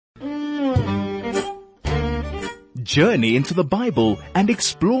Journey into the Bible and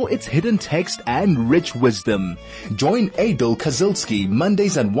explore its hidden text and rich wisdom. Join Aidel Kazilsky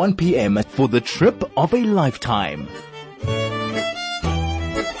Mondays at 1 p.m. for the trip of a lifetime.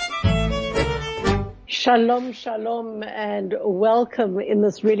 Shalom, shalom, and welcome in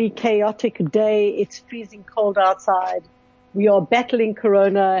this really chaotic day. It's freezing cold outside. We are battling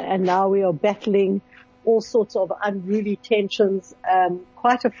corona, and now we are battling all sorts of unruly tensions.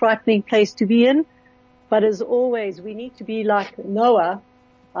 Quite a frightening place to be in. But as always, we need to be like Noah.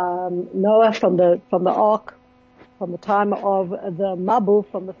 Noah from the ark, from the time of the Mabul,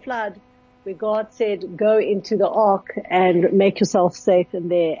 from the flood, where God said, go into the ark and make yourself safe in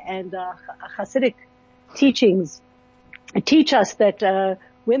there. And Hasidic teachings teach us that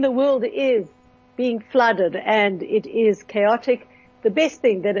when the world is being flooded and it is chaotic, the best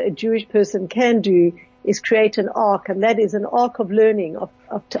thing that a Jewish person can do is create an ark, and that is an ark of learning,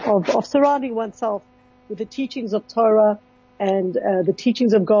 of surrounding oneself with the teachings of Torah and the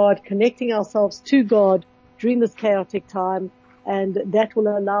teachings of God, connecting ourselves to God during this chaotic time, and that will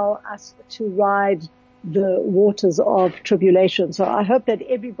allow us to ride the waters of tribulation. So I hope that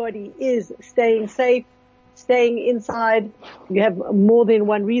everybody is staying safe, staying inside. You have more than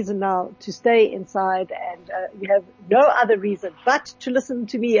one reason now to stay inside, and you have no other reason but to listen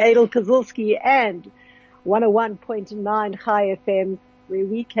to me, Aidel Kazilsky, and 101.9 Chai FM, where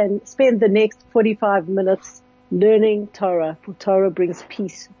we can spend the next 45 minutes learning Torah, for Torah brings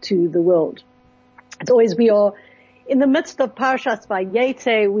peace to the world. As always, we are in the midst of Parashas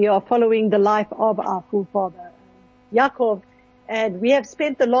Vayetze. We are following the life of our forefather, Yaakov, and we have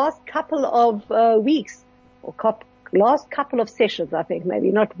spent the last couple of weeks, or last couple of sessions, I think,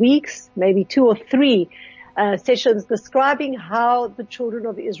 maybe not weeks, maybe 2 or 3 sessions, describing how the children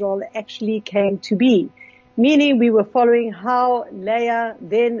of Israel actually came to be. Meaning we were following how Leah,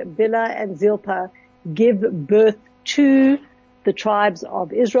 then Bilhah and Zilpah give birth to the tribes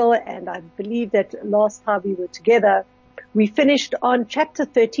of Israel. And I believe that last time we were together, we finished on chapter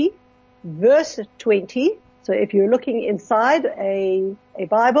 30, verse 20. So if you're looking inside a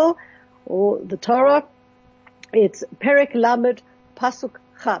Bible or the Torah, it's Perek Lamed Pasuk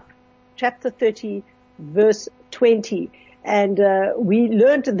Chaf, chapter 30, verse 20. And we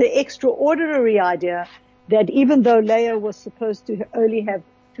learned the extraordinary idea that even though Leah was supposed to only have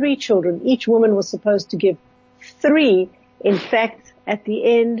 3 children, each woman was supposed to give 3. In fact, at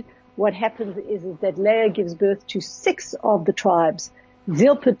the end, what happens is that Leah gives birth to 6 of the tribes,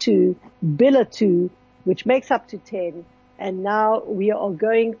 Zilpah 2, Bilhah 2, which makes up to 10. And now we are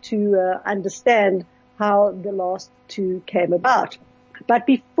going to understand how the last 2 came about. But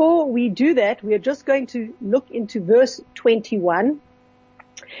before we do that, we are just going to look into verse 21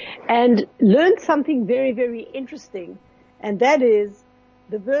 and learn something very, very interesting. And that is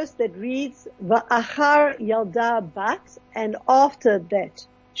the verse that reads, Va'achar yalda bat, and after that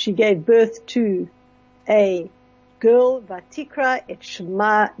she gave birth to a girl, Vatikra et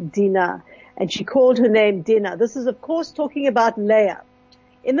shema Dina, and she called her name Dina. This is of course talking about Leah.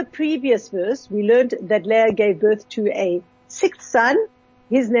 In the previous verse, we learned that Leah gave birth to a 6th son.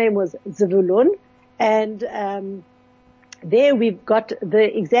 His name was Zevulun, and there we've got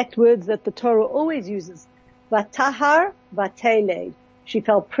the exact words that the Torah always uses. Vatahar vateled. She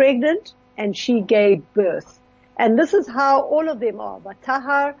fell pregnant and she gave birth. And this is how all of them are.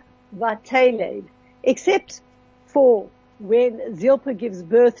 Vatahar vateled. Except for when Zilpah gives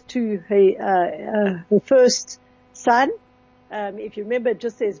birth to her first son. If you remember, it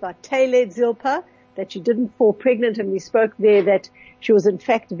just says vateled Zilpah, that she didn't fall pregnant, and we spoke there that she was in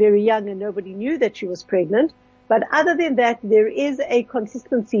fact very young and nobody knew that she was pregnant. But other than that, there is a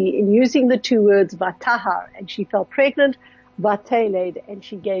consistency in using the 2 words vatahar, and she fell pregnant, vateled, and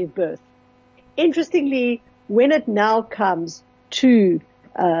she gave birth. Interestingly, when it now comes to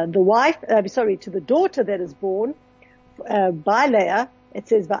to the daughter that is born by Leah, it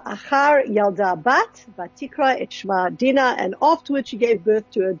says va'achar yalda bat, vatikra et shema Dina, and afterwards she gave birth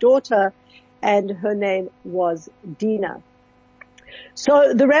to a daughter, and her name was Dina.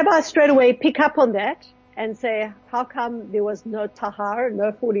 So the rabbis straight away pick up on that and say, how come there was no tahar,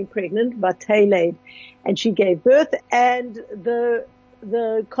 no falling pregnant, but Taled, and she gave birth? And the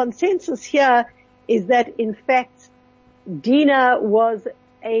consensus here is that in fact Dina was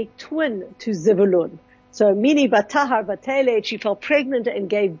a twin to Zevulun. So meaning Batahar, Bataled, she fell pregnant and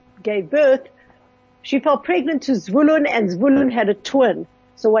gave birth. She fell pregnant to Zvulun, and Zvulun had a twin.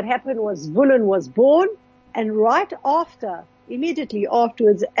 So what happened was Zvulun was born, and right after, immediately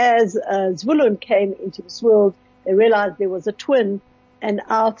afterwards, as Zvulun came into this world, they realized there was a twin, and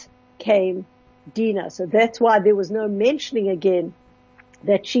out came Dina. So that's why there was no mentioning again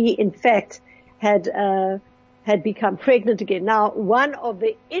that she in fact had had become pregnant again. Now, one of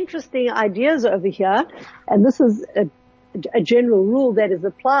the interesting ideas over here, and this is a general rule that is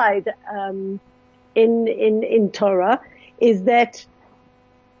applied in Torah, is that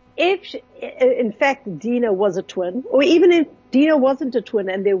if, in fact, Dinah was a twin, or even if Dinah wasn't a twin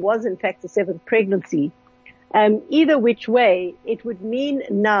and there was, in fact, a seventh pregnancy, either which way, it would mean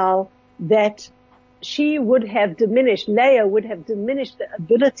now that she would have diminished, Leah would have diminished the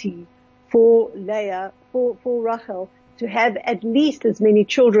ability for Rachel to have at least as many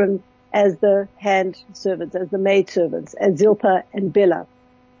children as the hand servants, as the maid servants, as Zilpah and Bilhah.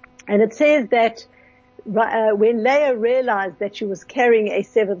 And it says that when Leah realized that she was carrying a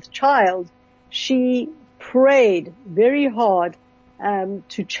seventh child, she prayed very hard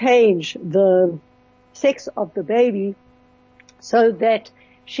to change the sex of the baby so that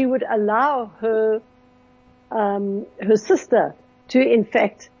she would allow her sister to, in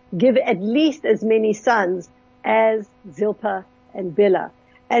fact, give at least as many sons as Zilpah and Bilhah.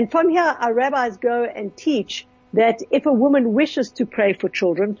 And from here, our rabbis go and teach that if a woman wishes to pray for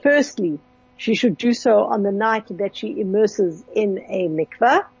children, firstly, she should do so on the night that she immerses in a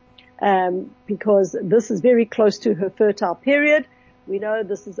mikveh, because this is very close to her fertile period. We know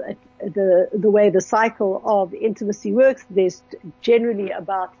this is the way the cycle of intimacy works. There's generally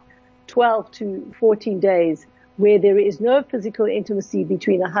about 12 to 14 days where there is no physical intimacy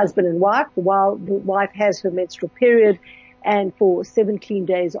between a husband and wife while the wife has her menstrual period, and for 17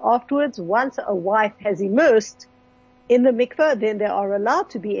 days afterwards. Once a wife has immersed in the mikveh, then they are allowed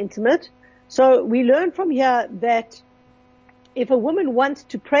to be intimate. So we learn from here that if a woman wants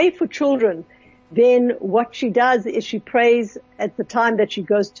to pray for children, then what she does is she prays at the time that she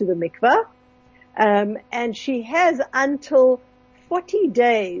goes to the mikveh, and she has until 40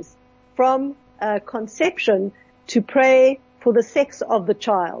 days from conception to pray for the sex of the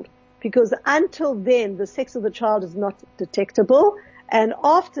child, because until then the sex of the child is not detectable, and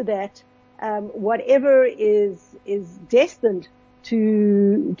after that whatever is destined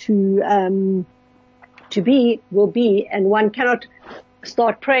to be will be, and one cannot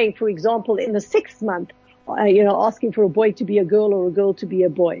start praying, for example, in the 6th month, asking for a boy to be a girl or a girl to be a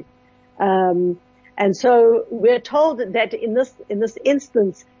boy. And so we're told that in this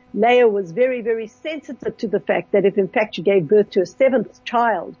instance, Leah was very, very sensitive to the fact that if in fact she gave birth to a 7th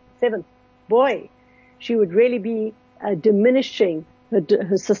boy, she would really be diminishing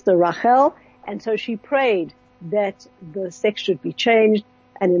her sister Rachel. And so she prayed that the sex should be changed.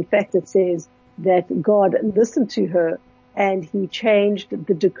 And in fact, it says that God listened to her and he changed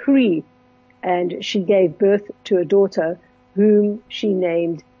the decree, and she gave birth to a daughter whom she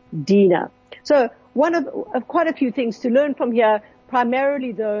named Dinah. So one of quite a few things to learn from here,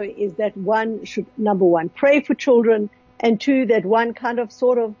 primarily though, is that one should, number one, pray for children, and two, that one kind of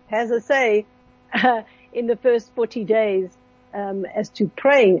sort of has a say in the first 40 days as to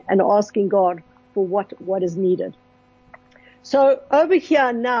praying and asking God for what is needed. So over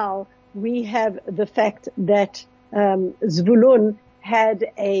here now we have the fact that Zvulun had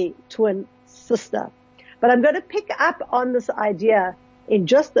a twin sister. But I'm going to pick up on this idea in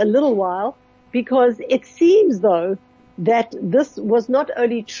just a little while, because it seems though that this was not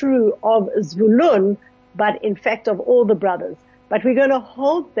only true of Zvulun, but in fact of all the brothers. But we're going to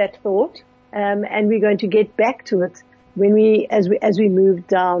hold that thought, and we're going to get back to it as we move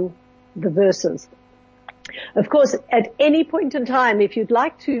down the verses. Of course, at any point in time, if you'd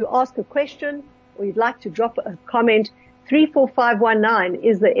like to ask a question or you'd like to drop a comment, 34519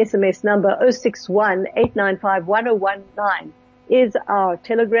 is the SMS number. 061-895-1019 is our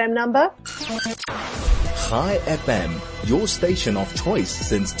Telegram number. Chai FM, your station of choice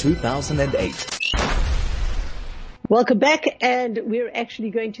since 2008. Welcome back, and we're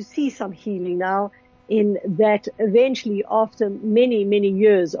actually going to see some healing now, in that eventually after many, many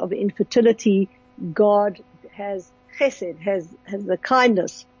years of infertility, God has chesed, has the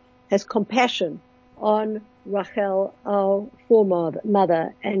kindness, has compassion on Rachel, our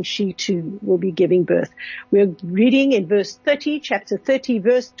foremother, and she too will be giving birth. We're reading in verse 30, chapter 30,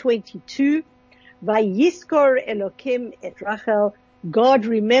 verse 22. Vayiskor Elokim et Rachel, God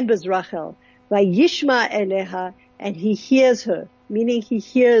remembers Rachel. Vayishma Eleha, and he hears her, meaning he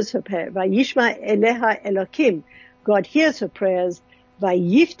hears her prayer. Vayishma Eleha Elokim, God hears her prayers.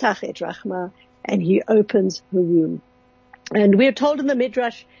 Vayiftach et Rachma, and he opens her womb. And we're told in the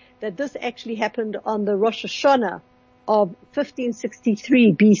Midrash that this actually happened on the Rosh Hashanah of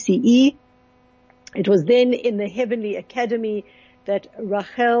 1563 BCE. It was then in the heavenly academy that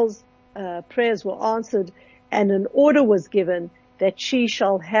Rachel's prayers were answered, and an order was given that she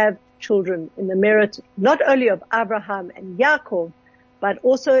shall have children in the merit not only of Abraham and Yaakov, but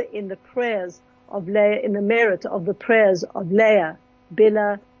also in the prayers of Leah, in the merit of the prayers of Leah,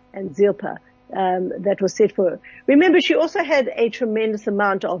 Bilhah, and Zilpah, that was said for her. Remember, she also had a tremendous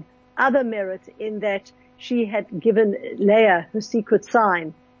amount of other merit in that she had given Leah her secret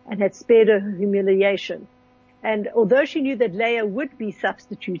sign and had spared her humiliation. And although she knew that Leah would be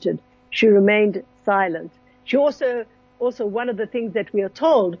substituted, she remained silent. She also one of the things that we are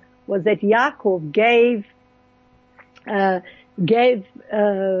told was that Yaakov gave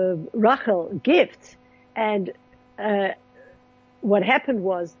Rachel gifts, and what happened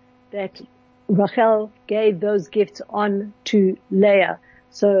was that Rachel gave those gifts on to Leah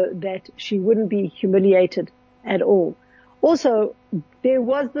so that she wouldn't be humiliated at all. Also, there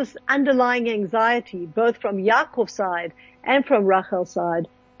was this underlying anxiety, both from Yaakov's side and from Rachel's side,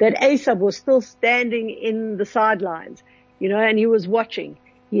 that Esav was still standing in the sidelines, and he was watching.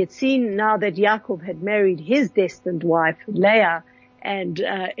 He had seen now that Yaakov had married his destined wife, Leah, and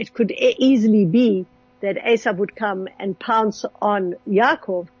it could easily be that Esav would come and pounce on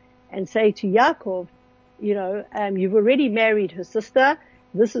Yaakov and say to Yaakov, you've already married her sister.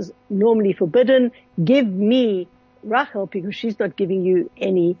 This is normally forbidden. Give me Rachel because she's not giving you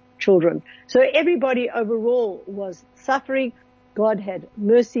any children. So everybody overall was suffering. God had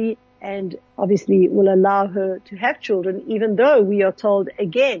mercy and obviously will allow her to have children, even though we are told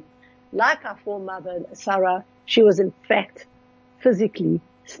again, like our foremother Sarah, she was in fact physically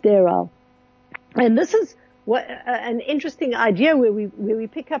sterile. And this is what an interesting idea where we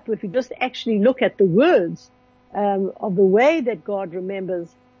pick up, if we just actually look at the words of the way that God remembers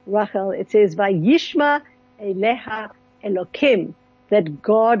Rachel. It says, "Vayishma eleha Elokim," that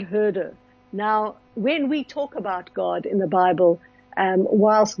God heard her. Now, when we talk about God in the Bible,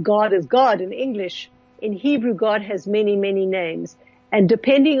 whilst God is God in English, in Hebrew God has many, many names, and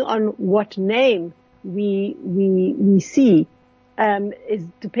depending on what name we see, is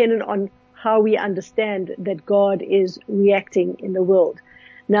dependent on how we understand that God is reacting in the world.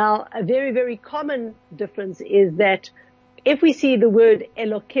 Now, a very, very common difference is that if we see the word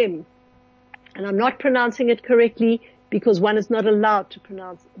Elokim, and I'm not pronouncing it correctly because one is not allowed to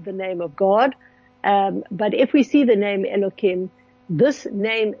pronounce the name of God, but if we see the name Elokim, this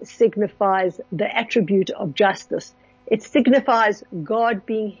name signifies the attribute of justice. It signifies God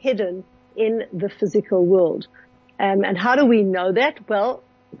being hidden in the physical world. And how do we know that? Well,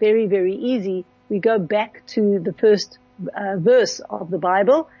 very, very easy. We go back to the first verse of the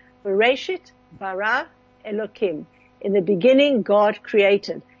Bible, Bereshit bara Elokim. In the beginning, God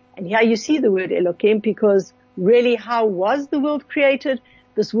created. And here you see the word Elokim because really how was the world created?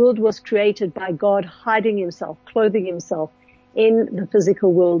 This world was created by God hiding himself, clothing himself in the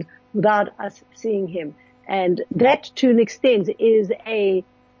physical world without us seeing him. And that to an extent is a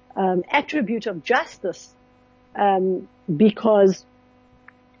attribute of justice, because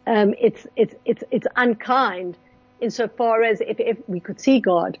it's unkind insofar as if we could see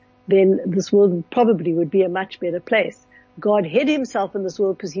God, then this world probably would be a much better place. God hid himself in this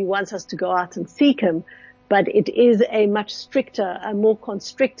world because he wants us to go out and seek him, but it is a much stricter, a more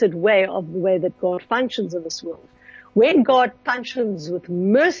constricted way of the way that God functions in this world. When God functions with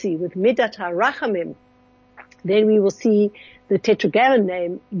mercy, with midat harachamim, then we will see the tetragrammaton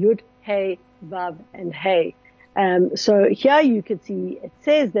name Yud, Hey, Vav, and Hey. So here you can see it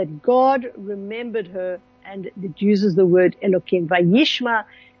says that God remembered her, and it uses the word Elokim, Vayishma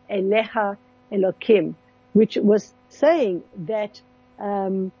eleha Elokim, which was saying that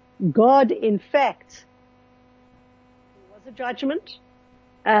God, in fact, there was a judgment,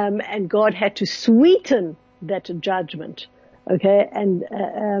 and God had to sweeten that judgment. Okay, and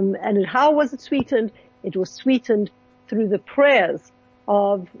how was it sweetened? It was sweetened through the prayers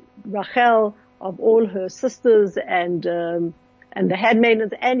of Rachel, of all her sisters and the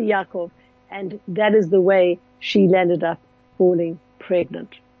handmaidens and Yaakov, and that is the way she landed up falling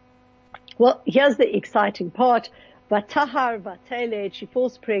pregnant. Well, here's the exciting part. Vatahar vateled, she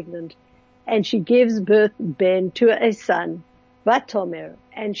falls pregnant, and she gives birth Ben to a son, Vatomer,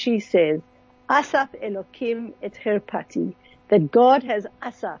 and she says, Asaf Elokim et herpati, that God has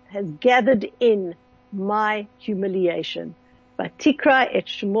gathered in my humiliation. Vatikra et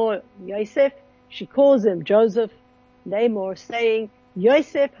shmo Yosef, she calls him Joseph, Lamor, saying,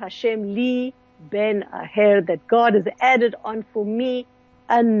 Yosef Hashem li ben aher, that God has added on for me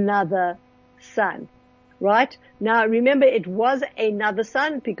another son. Right? Now remember, it was another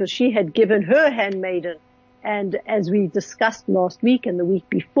son because she had given her handmaiden. And as we discussed last week and the week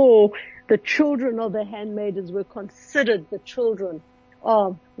before, the children of the handmaidens were considered the children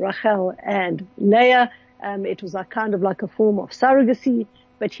of Rachel and Leah. It was kind of like a form of surrogacy.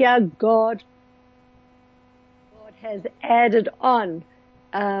 But here God has added on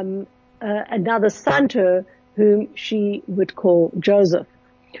another son to her whom she would call Joseph.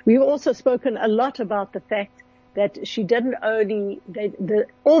 We've also spoken a lot about the fact that she didn't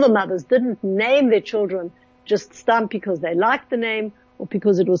all the mothers didn't name their children just Stam because they liked the name or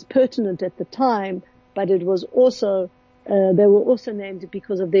because it was pertinent at the time, but it was also, they were also named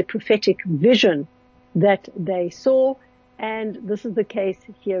because of their prophetic vision that they saw, and this is the case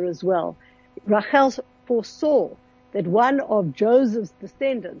here as well. Rachel foresaw that one of Joseph's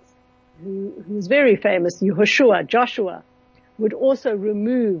descendants, who's very famous, Joshua, would also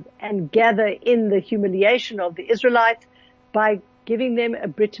remove and gather in the humiliation of the Israelites by giving them a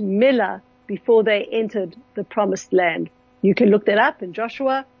Brit Milah before they entered the promised land. You can look that up in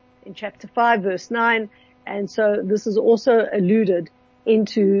Joshua in chapter 5 verse 9. And so this is also alluded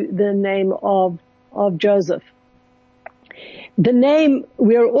into the name of Joseph. The name,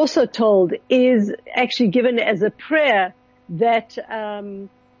 we are also told, is actually given as a prayer that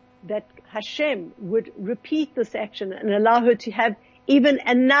Hashem would repeat this action and allow her to have even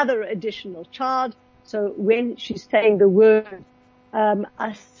another additional child. So when she's saying the word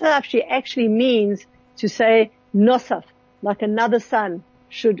Asaf, she actually means to say Nosaf, like another son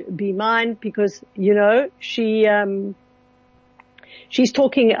should be mine, because, she's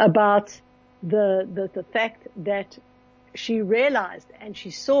talking about the fact that she realized and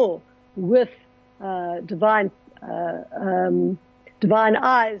she saw with divine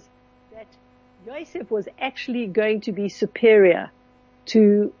eyes that Yosef was actually going to be superior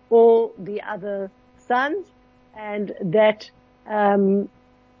to all the other sons, and that she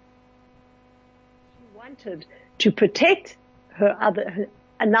wanted to protect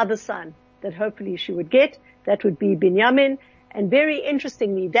another son that hopefully she would get. That would be Binyamin. And very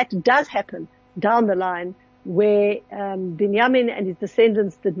interestingly, that does happen down the line, where Binyamin and his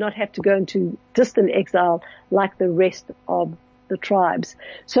descendants did not have to go into distant exile like the rest of the tribes.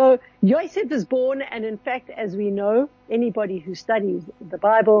 So Yosef is born, and in fact, as we know, anybody who studies the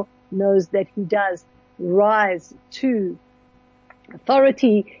Bible knows that he does rise to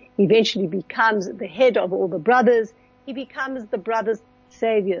authority. He eventually becomes the head of all the brothers. He becomes the brothers'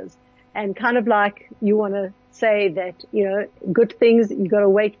 saviors. And kind of like you want to say that, good things, you got to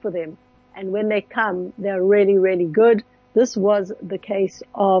wait for them. And when they come, they're really, really good. This was the case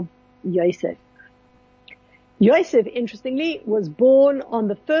of Yosef. Yosef, interestingly, was born on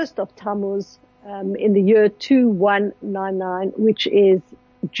the 1st of Tammuz, in the year 2199, which is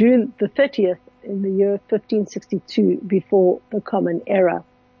June the 30th in the year 1562 before the Common Era.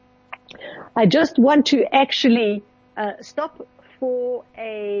 I just want to actually stop for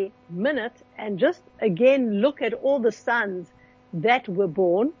a minute and just again look at all the sons that were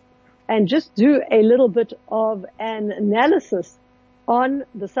born and just do a little bit of an analysis on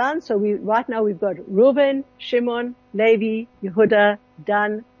the sons. So right now we've got Reuben, Shimon, Levi, Yehuda,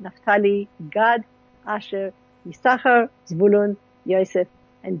 Dan, Naphtali, Gad, Asher, Yisachar, Zvulun, Yosef,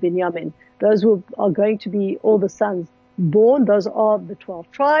 and Binyamin. Those are going to be all the sons born. Those are the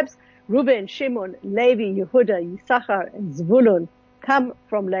 12 tribes. Reuben, Shimon, Levi, Yehuda, Yisachar, and Zvulun come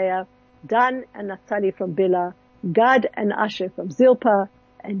from Leah. Dan and Naphtali from Bilhah. Gad and Asher from Zilpah.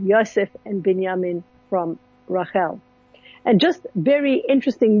 And Yosef and Binyamin from Rachel. And just very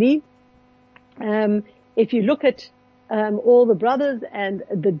interestingly, if you look at all the brothers and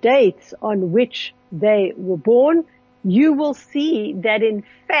the dates on which they were born, you will see that in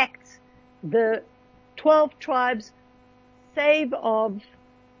fact the 12 tribes, save of, I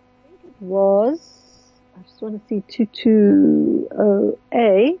think it was, I just want to see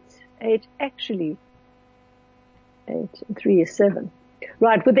 2208, 8 actually, 8 and 3 is 7.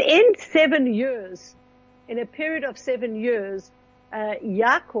 Right, within 7 years, in a period of 7 years,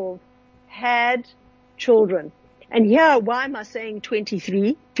 Yaakov had children. And here, why am I saying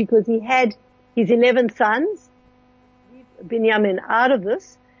 23? Because he had his 11 sons, Binyamin out of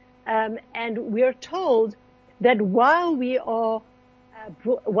this, and we're told that while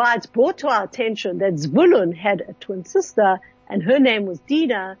it's brought to our attention that Zvulun had a twin sister and her name was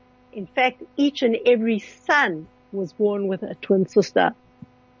Dinah, in fact, each and every son was born with a twin sister.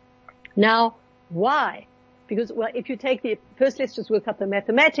 Now, why? Because, if you take first let's just work out the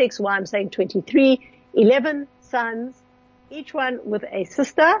mathematics, why I'm saying 23, 11 sons, each one with a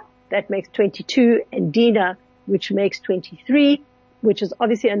sister, that makes 22, and Dinah, which makes 23, which is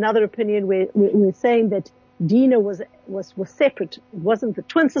obviously another opinion where we're saying that Dinah was separate. It wasn't the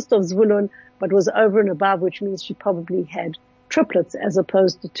twin sister of Zvulun, but was over and above, which means she probably had triplets as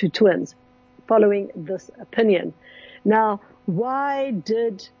opposed to two twins, following this opinion. Now, why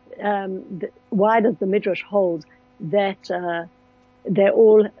does the Midrash hold that they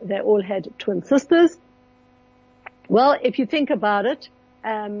all had twin sisters? Well, if you think about it,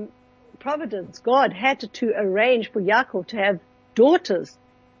 providence, God had to arrange for Yaakov to have daughters,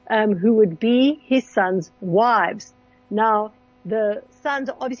 who would be his sons' wives. Now, the sons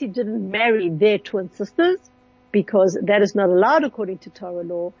obviously didn't marry their twin sisters because that is not allowed according to Torah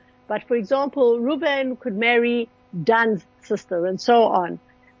law. But for example, Reuben could marry Dan's sister and so on.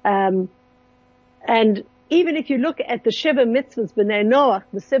 And even if you look at the Sheva Mitzvahs B'nai Noach,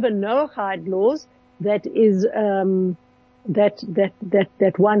 the 7 Noachide laws, that is,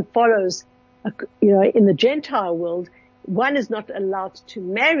 that one follows, in the Gentile world, one is not allowed to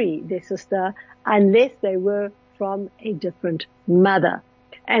marry their sister unless they were from a different mother.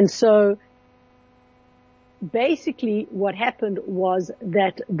 And so basically what happened was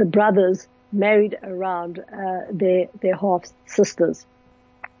that the brothers married around their half sisters.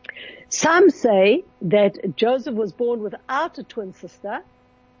 Some say that Joseph was born without a twin sister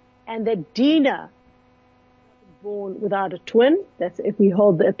and that Dinah was born without a twin. That's if we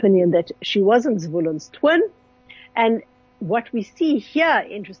hold the opinion that she wasn't Zvulun's twin. And what we see here,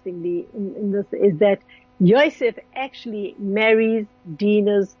 interestingly, in this is that Yosef actually marries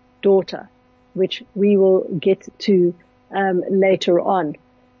Dinah's daughter, which we will get to later on.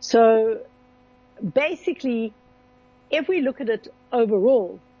 So basically, if we look at it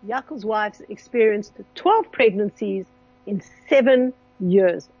overall, Yaakov's wives experienced 12 pregnancies in 7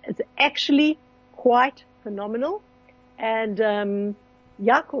 years. It's actually quite phenomenal. And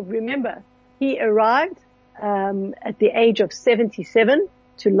Yaakov, remember, he arrived at the age of 77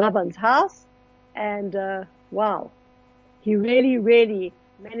 to Laban's house. And wow, he really, really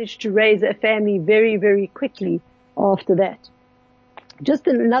managed to raise a family very, very quickly after that. Just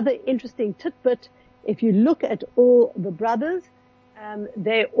another interesting tidbit, if you look at all the brothers,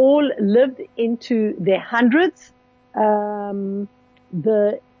 they all lived into their hundreds.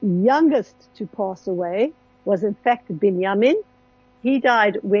 The youngest to pass away was in fact Binyamin. He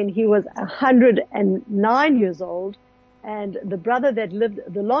died when he was 109 years old, and the brother that lived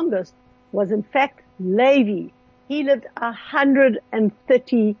the longest was in fact Levi. He lived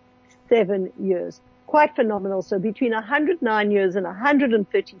 137 years. Quite phenomenal. So between 109 years and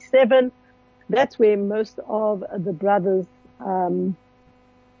 137, that's where most of the brothers, the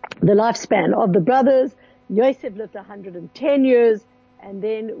lifespan of the brothers. Yosef lived 110 years, and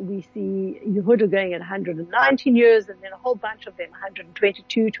then we see Yehuda going at 119 years, and then a whole bunch of them,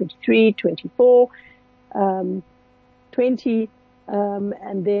 122, 23, 24, 20,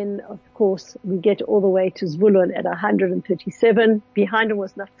 and then of course we get all the way to Zvulun at 137. Behind him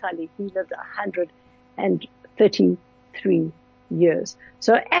was Naphtali. He lived 133 years.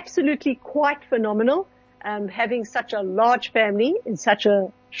 So absolutely quite phenomenal, having such a large family in such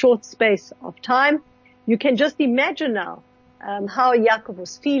a short space of time. You can just imagine now how Yaakov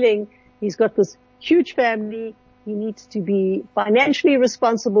was feeling. He's got this huge family. He needs to be financially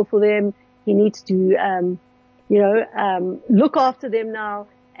responsible for them. He needs to, look after them now.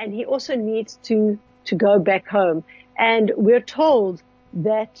 And he also needs to go back home. And we're told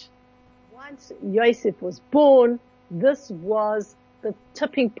that once Yosef was born, this was the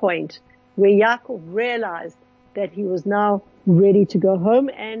tipping point where Yaakov realized that he was now ready to go home,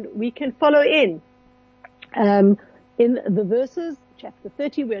 and we can follow in. In the verses, chapter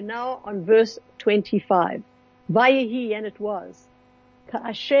 30, we're now on verse 25. Vayehi, and it was,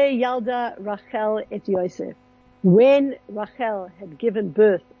 Ka'asher Yalda Rachel et Yosef. When Rachel had given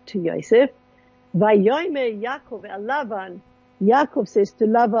birth to Yosef, Vayomer Yaakov el Lavan, Yaakov says to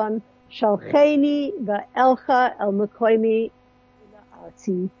Lavan, Shalcheni va'elcha el mekoimi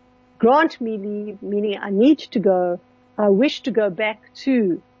la'artzi. Grant me leave, meaning I need to go. I wish to go back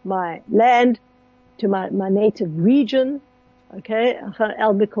to my land, to my native region. Okay,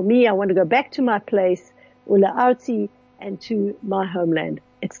 el mekomi, I want to go back to my place, ula'artzi, and to my homeland.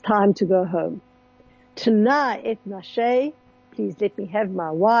 It's time to go home. Tana et nashe, please let me have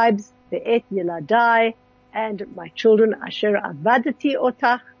my wives, ve'et yeladai, and my children, asher avadati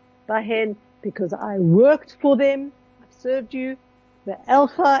otach bahen, because I worked for them, I've served you,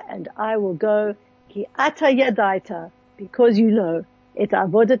 ve'elcha, and I will go, ki ata yadaita, because you know, et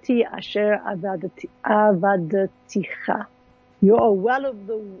avodati asher avadaticha. You are well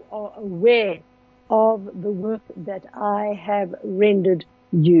aware of the work that I have rendered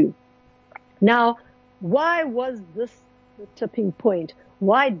you. Now, why was this the tipping point?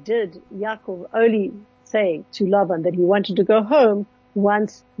 Why did Yaakov only say to Laban that he wanted to go home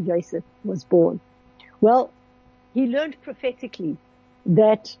once Yosef was born? Well, he learned prophetically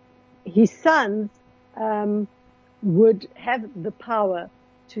that his sons would have the power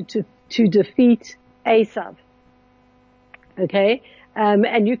to defeat Esav. Okay,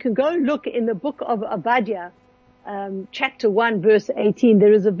 and you can go look in the book of Obadiah, chapter 1, verse 18,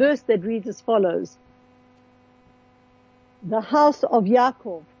 there is a verse that reads as follows. The house of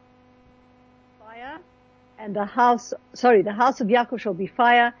Yaakov, fire, and the house of Yaakov shall be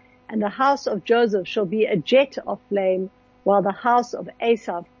fire, and the house of Joseph shall be a jet of flame, while the house of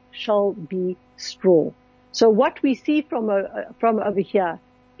Esau shall be straw. So what we see from over here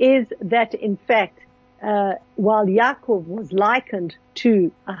is that in fact, while Yaakov was likened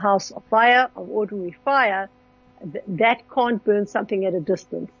to a house of fire, of ordinary fire, that can't burn something at a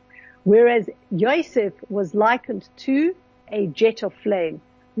distance. Whereas Yosef was likened to a jet of flame,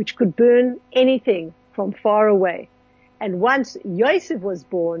 which could burn anything from far away. And once Yosef was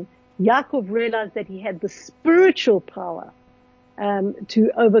born, Yaakov realized that he had the spiritual power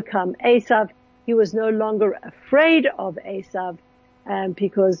to overcome Esau. He was no longer afraid of Esau,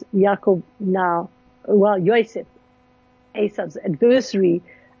 because Yosef, Esau's adversary,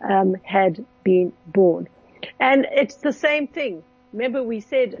 had been born. And it's the same thing. Remember we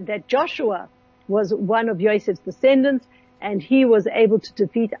said that Joshua was one of Yosef's descendants, and he was able to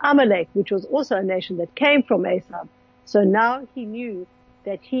defeat Amalek, which was also a nation that came from Esau. So now he knew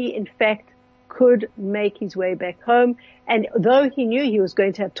that he in fact could make his way back home. And though he knew he was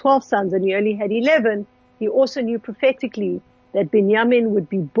going to have 12 sons and he only had 11, he also knew prophetically that Benjamin would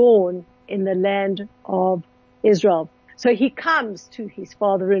be born in the land of Israel. So he comes to his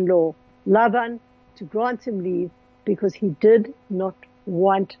father-in-law, Laban, to grant him leave because he did not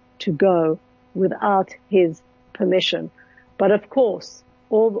want to go without his permission. But of course,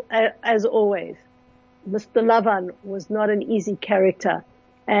 as always, Mr. Laban was not an easy character,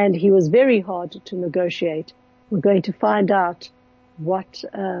 and he was very hard to negotiate. We're going to find out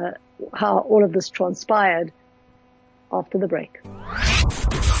how all of this transpired after the break.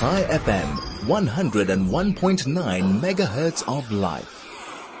 High FM, 101.9 megahertz of life.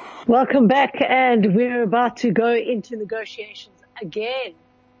 Welcome back, and we're about to go into negotiations again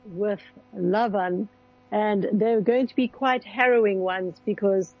with Laban, and they're going to be quite harrowing ones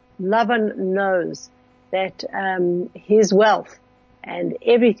because Laban knows that his wealth and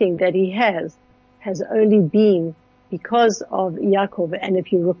everything that he has only been because of Yaakov. And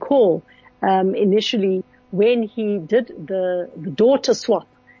if you recall, initially when he did the daughter swap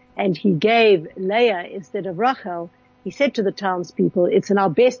and he gave Leah instead of Rachel, he said to the townspeople, it's in our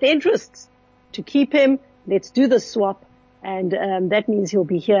best interests to keep him. Let's do the swap. And that means he'll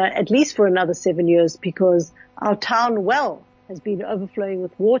be here at least for another 7 years because our town well has been overflowing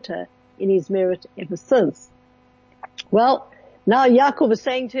with water in his merit ever since. Well, now Yaakov is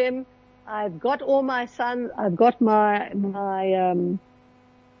saying to him, I've got all my sons, I've got my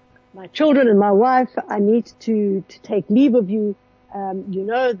children and my wife. I need to take leave of you. You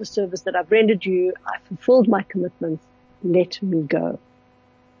know the service that I've rendered you. I fulfilled my commitments. Let me go.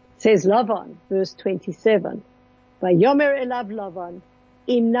 Says Lavan, verse 27. Vayomer elav Lavan,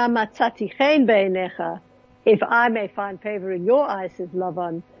 imna matzati chen beinecha, if I may find favor in your eyes, says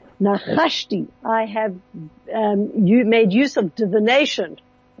Lavan, nachashti, I have made use of divination.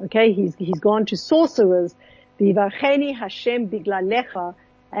 Okay, he's gone to sorcerers. Vivarcheni Hashem biglalecha,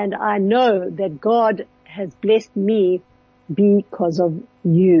 and I know that God has blessed me because of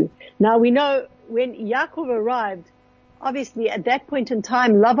you. Now we know when Yaakov arrived, obviously at that point in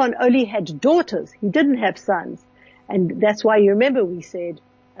time, Lavan only had daughters. He didn't have sons. And that's why you remember we said,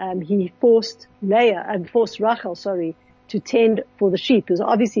 he forced Rachel, to tend for the sheep. Because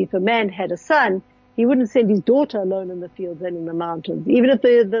obviously if a man had a son, he wouldn't send his daughter alone in the fields and in the mountains. Even if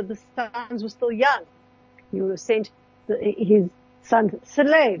the sons were still young, he would have sent his sons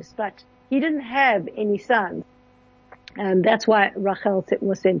slaves, but he didn't have any sons. And that's why Rachel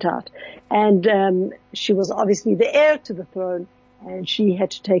was sent out. And, she was obviously the heir to the throne, and she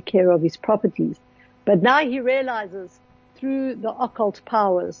had to take care of his properties. But now he realizes through the occult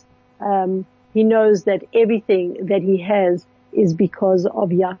powers, he knows that everything that he has is because of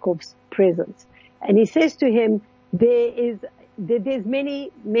Yaakov's presence. And he says to him, there's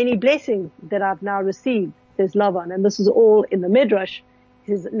many, many blessings that I've now received, says Lavan. And this is all in the Midrash.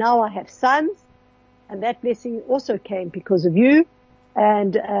 He says, now I have sons, and that blessing also came because of you.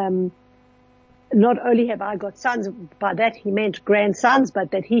 And, not only have I got sons, by that he meant grandsons,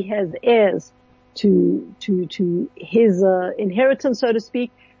 but that he has heirs to his inheritance, so to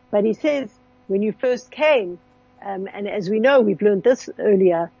speak. But he says, when you first came, and as we know, we've learned this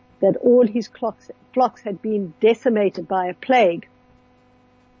earlier, that all his flocks had been decimated by a plague.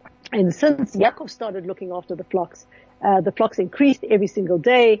 And since Yaakov started looking after the flocks increased every single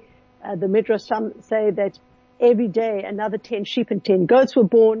day. The Midrash, some say that every day another 10 sheep and 10 goats were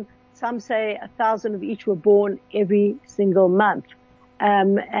born. Some say 1,000 of each were born every single month.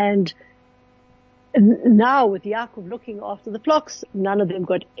 And now with Yaakov looking after the flocks, none of them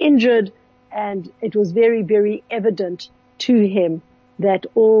got injured, and it was very, very evident to him that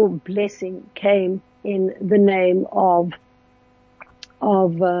all blessing came in the name of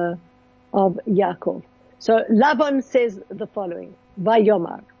Yaakov. So Laban says the following: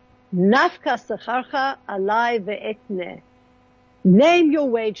 Vayomar, nafka secharcha alai ve'etne. Name your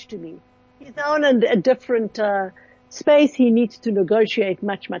wage to me. He's now in a different space. He needs to negotiate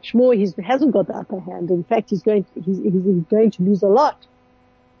much, much more. He hasn't got the upper hand. In fact, he's going to lose a lot. So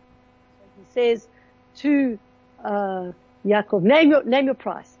he says to Yaakov, name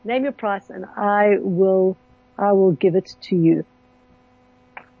your price, and I will give it to you.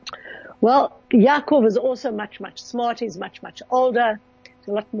 Well, Yaakov is also much, much smarter. He's much, much older. He's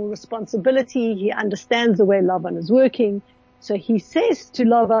a lot more responsibility. He understands the way Laban is working. So he says to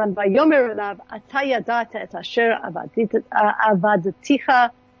Laban, "Vayomer elav, ata yadata et asher avadaticha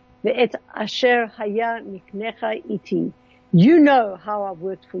ve'et asher haya miknecha iti." You know how I've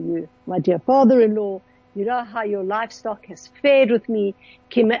worked for you, my dear father-in-law. You know how your livestock has fared with me.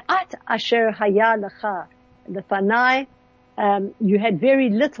 Ki me'at asher haya lecha lefanai. You had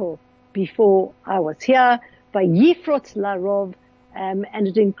very little before I was here. Vayifrot larov, and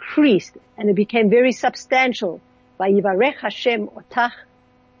it increased, and it became very substantial. Vayivarech Hashem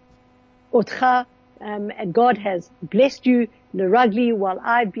otcha, and God has blessed you, leragli, while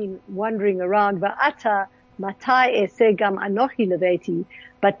I've been wandering around. Va'ata matai eseh gam anochi leveti.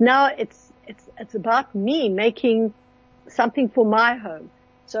 But now it's about me making something for my home.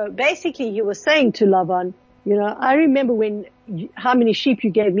 So basically he was saying to Laban, you know, I remember how many sheep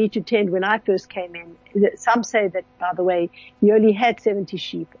you gave me to tend when I first came in. Some say that, by the way, he only had 70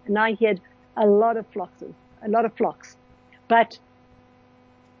 sheep, and now he had a lot of flocks. But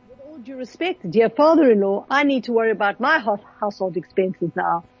with all due respect, dear father-in-law, I need to worry about my household expenses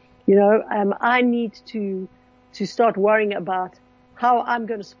now. You know, I need to start worrying about how I'm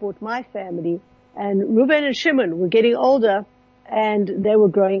going to support my family. And Reuben and Shimon were getting older, and they were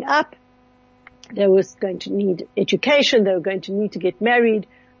growing up. They were going to need education. They were going to need to get married.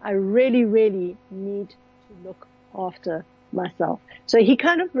 I really, really need to look after myself. So he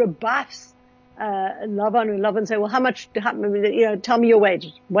kind of rebuffs Laban, and Laban say, well, tell me your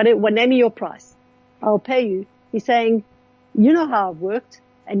wage. Name me your price. I'll pay you. He's saying, you know how I've worked,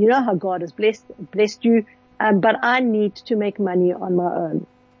 and you know how God has blessed you, but I need to make money on my own.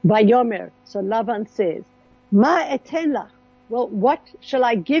 Vayomer. So Laban says, Ma eten lach. Well, what shall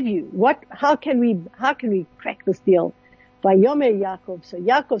I give you? How can we crack this deal? Vayomer Yaakov. So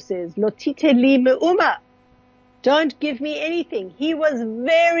Yaakov says, Lo tite li me'uma. Don't give me anything. He was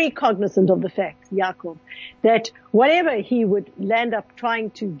very cognizant of the fact, Yaakov, that whatever he would land up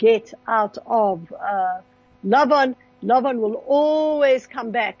trying to get out of Laban will always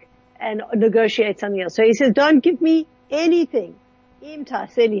come back and negotiate something else. So he says, don't give me anything. Im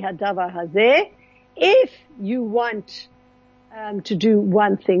ta'aseh li hadavar hazeh. If you want to do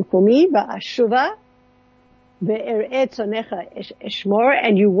one thing for me, va'ashuva ve'er'eh tzonecha eshmor,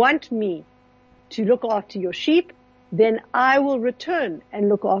 and you want me to look after your sheep, then I will return and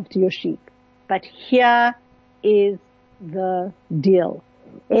look after your sheep. But here is the deal.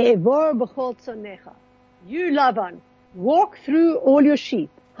 E'evor b'chol tzonecha. You, Laban, walk through all your sheep.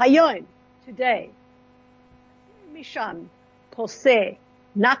 Hayom, today. Misham, koseh,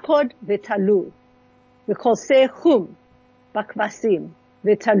 nakod v'talu. V'koseh chum, bakvasim,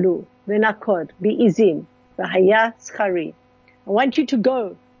 v'talu, v'nakod, bi'izim, v'haya schari. I want you to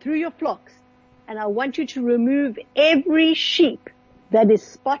go through your flocks, and I want you to remove every sheep that is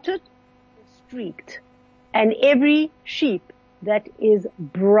spotted or streaked, and every sheep that is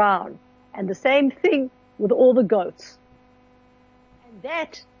brown. And the same thing with all the goats. And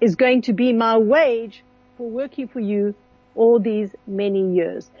that is going to be my wage for working for you all these many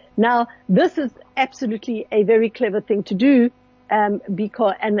years. Now, this is absolutely a very clever thing to do,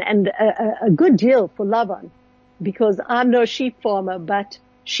 because a good deal for Laban, because I'm no sheep farmer, but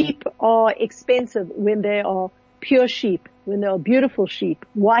sheep are expensive when they are pure sheep, when they are beautiful sheep,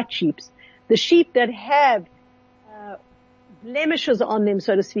 white sheep. The sheep that have blemishes on them,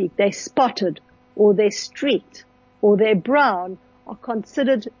 so to speak, they're spotted or they're streaked or they're brown, are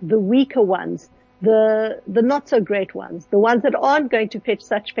considered the weaker ones, the not so great ones, the ones that aren't going to fetch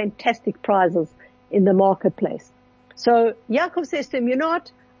such fantastic prizes in the marketplace. So Yaakov says to him, you know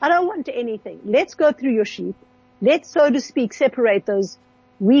what? I don't want anything. Let's go through your sheep. Let's, so to speak, separate those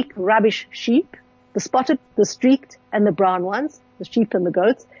weak, rubbish sheep, the spotted, the streaked, and the brown ones, the sheep and the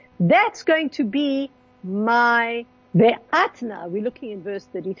goats. That's going to be my ve'atna. We're looking in verse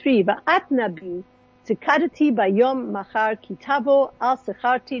 33. Ve'atna bi tzikadati bayom machar kitavo al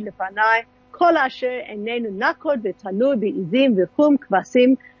secharti lefanai וכל אשר איננו נקוד ותלוי בעזים וחום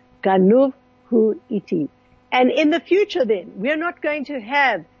כבשים גנוב הוא איתי. And in the future then, we're not going to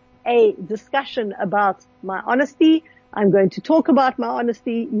have a discussion about my honesty. I'm going to talk about my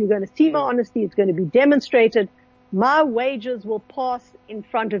honesty. You're going to see my honesty. It's going to be demonstrated. My wages will pass in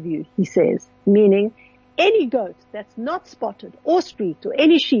front of you, he says, meaning any goat that's not spotted or streaked or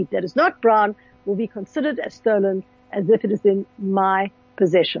any sheep that is not brown will be considered as stolen as if it is in my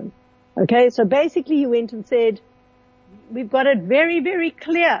possession. Okay, so basically he went and said, we've got it very, very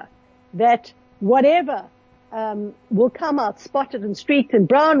clear that whatever will come out spotted and streaked and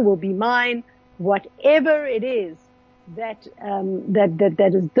brown will be mine. Whatever it is that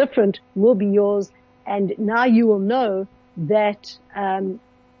is different will be yours. And now you will know that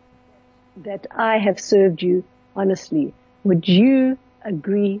that I have served you honestly. Would you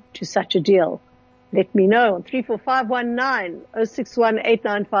agree to such a deal? Let me know on 34519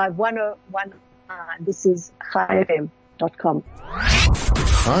 061-895-1019. This is ChaiFM.com.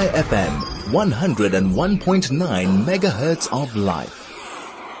 Chai FM, 101.9 megahertz of life.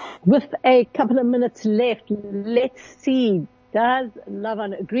 With a couple of minutes left, let's see. Does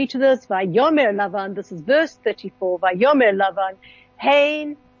Lavan agree to this? Vayomer Lavan, this is verse 34. Vayomer Lavan,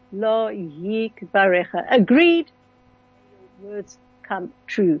 hein lo yikbarecha. Agreed. Your words come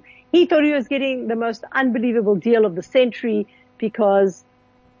true. He thought he was getting the most unbelievable deal of the century because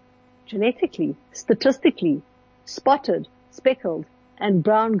genetically, statistically, spotted, speckled, and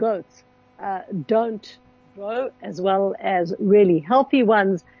brown goats don't grow as well as really healthy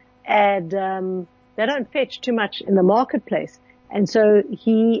ones, and they don't fetch too much in the marketplace. And so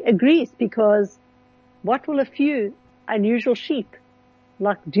he agrees, because what will a few unusual sheep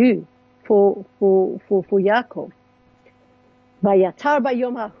like do for Yaakov? ויתר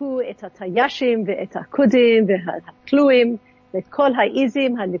ביום ההוא את התיישים ואת הקודים והתלויים ואת כל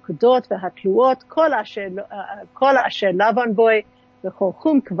העיזים הנקודות והתלויות כל אשר לבן בוי וכל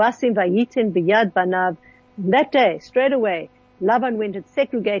חום כבשים וייתן ביד בניו. That day, straight away, Lavan went and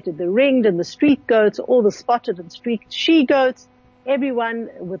segregated the ringed and the streaked goats, all the spotted and streaked she-goats, everyone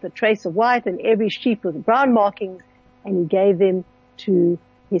with a trace of white and every sheep with brown markings, and he gave them to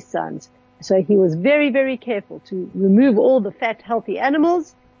his sons. So he was very, very careful to remove all the fat, healthy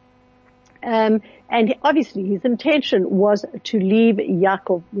animals. And obviously his intention was to leave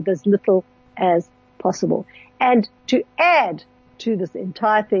Yaakov with as little as possible. And to add to this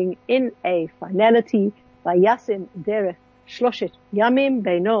entire thing in a finality, Vayasim derech shloshet yamim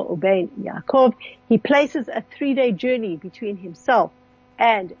beino ubein Yaakov, he places a 3-day journey between himself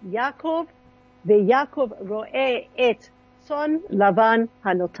and Yaakov. Ve'Yaakov ro'eh et son Lavan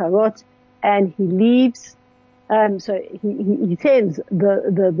hanotarot, and he leaves. So he sends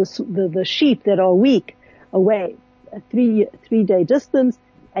the sheep that are weak away a 3-day distance,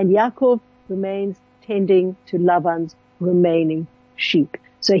 and Yaakov remains tending to Lavan's remaining sheep.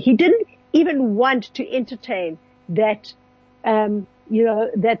 So he didn't even want to entertain that,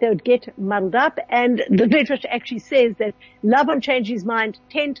 that they would get muddled up. And the Midrash actually says that Lavan changed his mind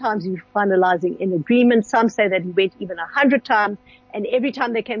 10 times in finalizing an agreement. Some say that he went even 100 times, and every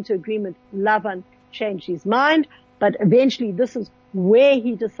time they came to agreement, Lavan changed his mind. But eventually this is where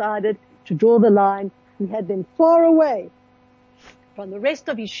he decided to draw the line. He had them far away from the rest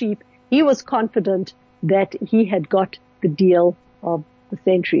of his sheep. He was confident that he had got the deal of the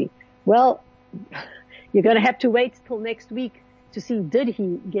century. Well, you're going to have to wait till next week to see, did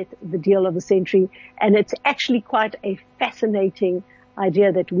he get the deal of the century? And it's actually quite a fascinating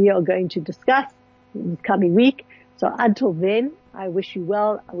idea that we are going to discuss in the coming week. So until then, I wish you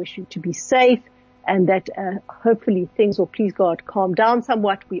well. I wish you to be safe, and that hopefully things will, please God, calm down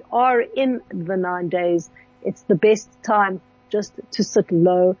somewhat. We are in the 9 days. It's the best time just to sit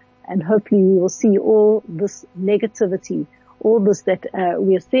low, and hopefully we will see all this negativity, all this that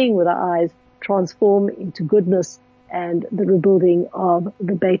we are seeing with our eyes, transform into goodness and the rebuilding of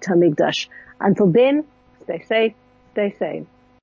the Beit HaMikdash. Until then, stay safe, stay sane.